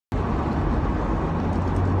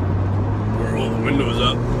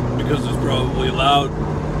loud.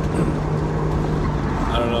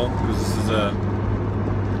 I don't know, because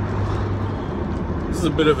this is a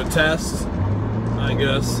bit of a test, I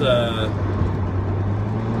guess. You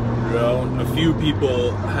know, a few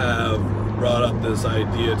people have brought up this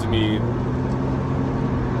idea to me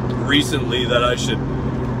recently that I should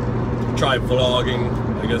try vlogging,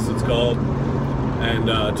 I guess it's called, and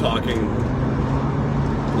talking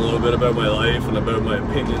a little bit about my life and about my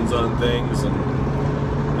opinions on things and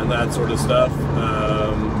that sort of stuff.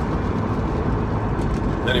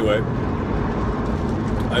 Anyway,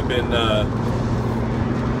 I've been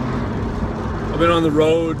on the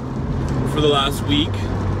road for the last week,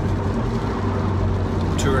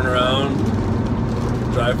 touring around,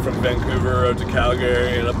 drive from Vancouver out to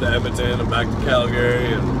Calgary and up to Edmonton and back to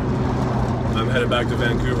Calgary, and I'm headed back to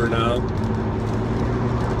Vancouver now.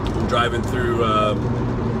 I'm driving through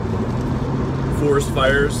forest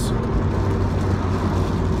fires,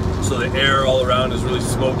 so the air all around is really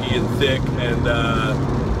smoky and thick, and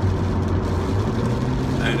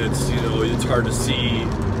it's, you know, it's hard to see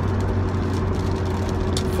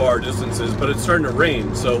far distances, but it's starting to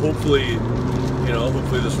rain, so hopefully, you know,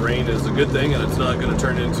 hopefully this rain is a good thing and it's not going to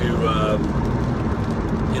turn into,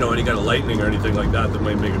 you know, any kind of lightning or anything like that that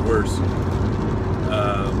might make it worse.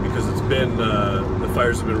 Because it's been, the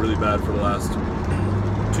fires have been really bad for the last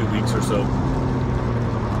 2 weeks or so.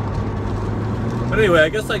 But anyway, I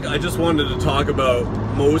guess like I just wanted to talk about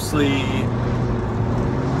mostly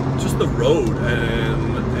just the road and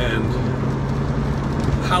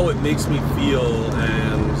how it makes me feel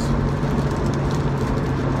and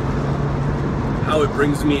how it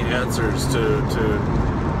brings me answers to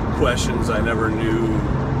questions I never knew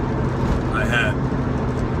I had.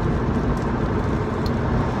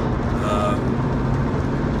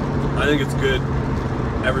 I think it's good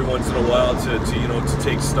every once in a while to you know, to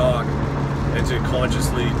take stock and to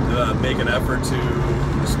consciously make an effort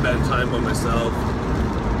to spend time by myself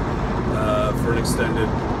for an extended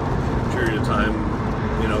period of time.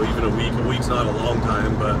 You know, even a week. A week's not a long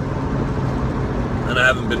time, but, and I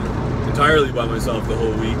haven't been entirely by myself the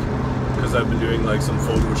whole week because I've been doing like some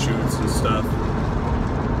photo shoots and stuff,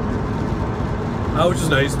 which is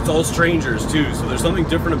nice. It's all strangers too, so there's something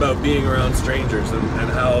different about being around strangers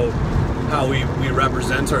and how we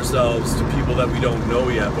represent ourselves to people that we don't know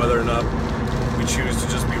yet, whether or not we choose to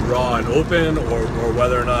just be raw and open, or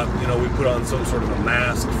whether or not, you know, we put on some sort of a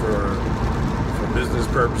mask for business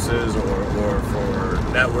purposes, or for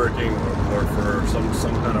networking, or for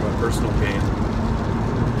some kind of a personal gain,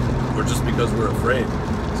 or just because we're afraid.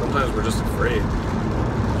 Sometimes we're just afraid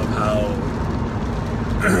of how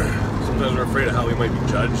sometimes we're afraid of how we might be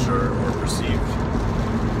judged or perceived.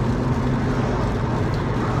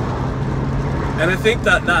 And I think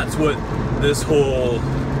that that's what this whole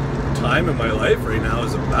time in my life right now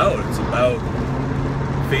is about. It's about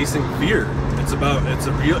facing fear. It's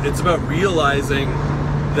about realizing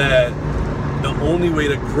that the only way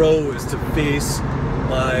to grow is to face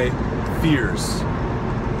my fears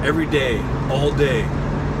every day, all day,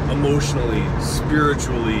 emotionally,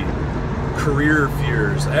 spiritually, career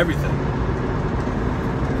fears, everything.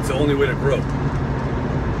 It's the only way to grow.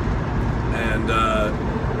 And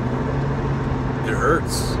it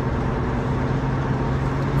hurts. It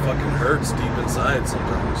fucking hurts deep inside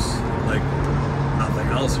sometimes. Like nothing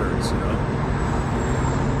else hurts, you know?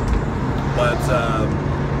 But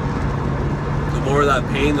the more of that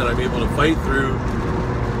pain that I'm able to fight through,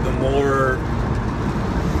 the more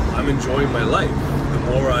I'm enjoying my life, the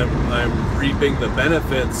more I'm reaping the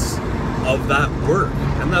benefits of that work.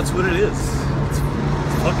 And that's what it is. It's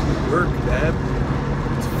fucking work, man.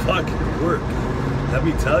 It's fucking work. Let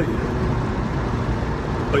me tell you.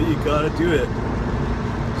 But you gotta do it.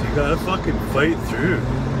 You gotta fucking fight through.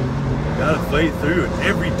 You gotta fight through it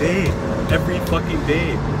every day. Every fucking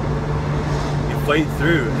day. You fight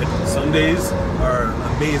through. And some days are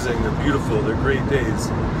amazing. They're beautiful. They're great days.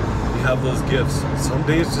 You have those gifts. Some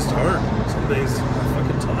days just aren't. Some days are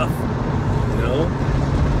fucking tough. You know?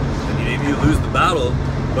 And maybe you lose the battle,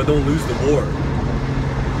 but don't lose the war.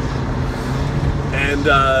 And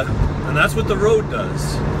that's what the road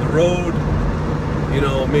does. The road, you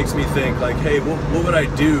know, makes me think like, hey, what would I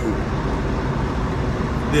do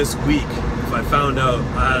this week if I found out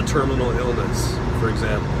I had a terminal illness, for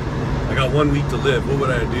example? I got 1 week to live. What would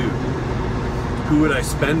I do? Who would I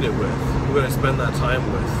spend it with? Who would I spend that time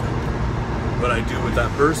with? What would I do with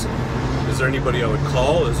that person? Is there anybody I would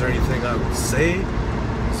call? Is there anything I would say?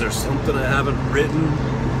 Is there something I haven't written?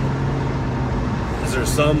 Is there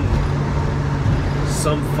some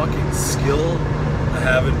fucking skill I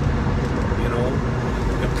haven't, you know,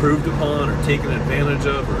 improved upon or taken advantage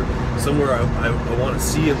of, or somewhere I want to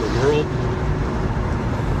see in the world?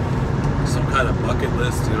 kind of bucket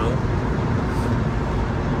list, you know.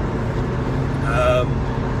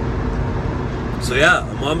 So yeah,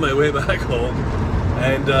 I'm on my way back home,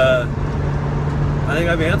 and I think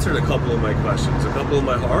I've answered a couple of my questions, a couple of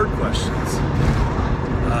my hard questions.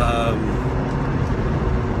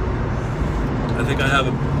 I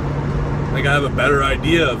think I have a better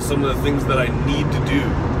idea of some of the things that I need to do,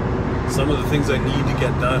 some of the things I need to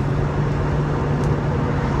get done,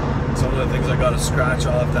 some of the things I got to scratch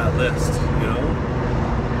off that list, you know.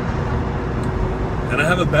 And I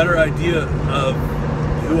have a better idea of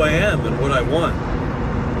who I am and what I want.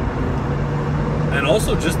 And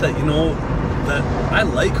also just that, you know, that I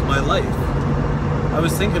like my life. I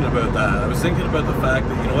was thinking about that. I was thinking about the fact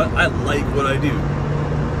that, you know what, I like what I do.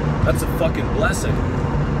 That's a fucking blessing.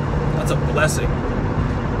 That's a blessing.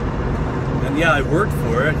 And yeah, I worked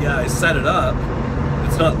for it. Yeah, I set it up.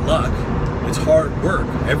 It's not luck. It's hard work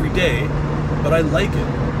every day, but I like it.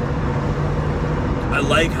 I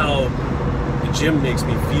like how the gym makes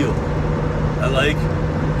me feel. I like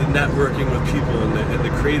the networking with people and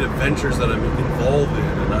the creative ventures that I'm involved in.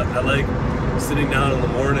 And I like sitting down in the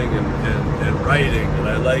morning and writing. And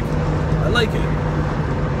I like it.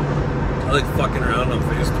 I like fucking around on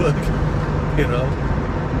Facebook, you know,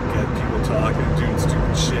 getting people talking, doing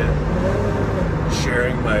stupid shit,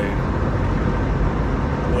 sharing my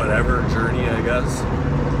whatever journey, I guess.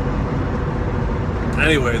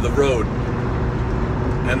 Anyway, the road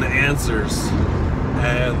and the answers,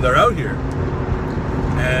 and they're out here.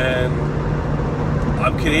 And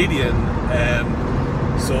I'm Canadian,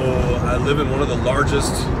 and so I live in one of the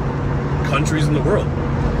largest countries in the world.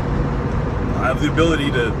 I have the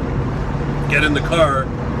ability to get in the car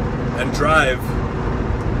and drive.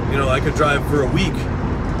 You know, I could drive for a week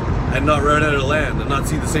and not run out of land and not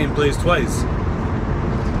see the same place twice.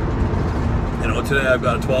 You know, today I've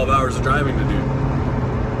got 12 hours of driving to do,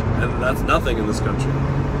 and that's nothing in this country.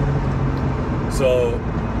 So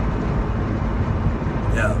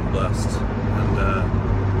yeah, I'm blessed. And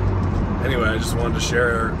anyway, I just wanted to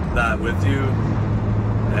share that with you,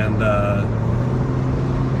 and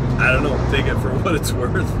I don't know, take it for what it's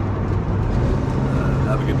worth.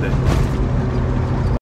 Have a good day.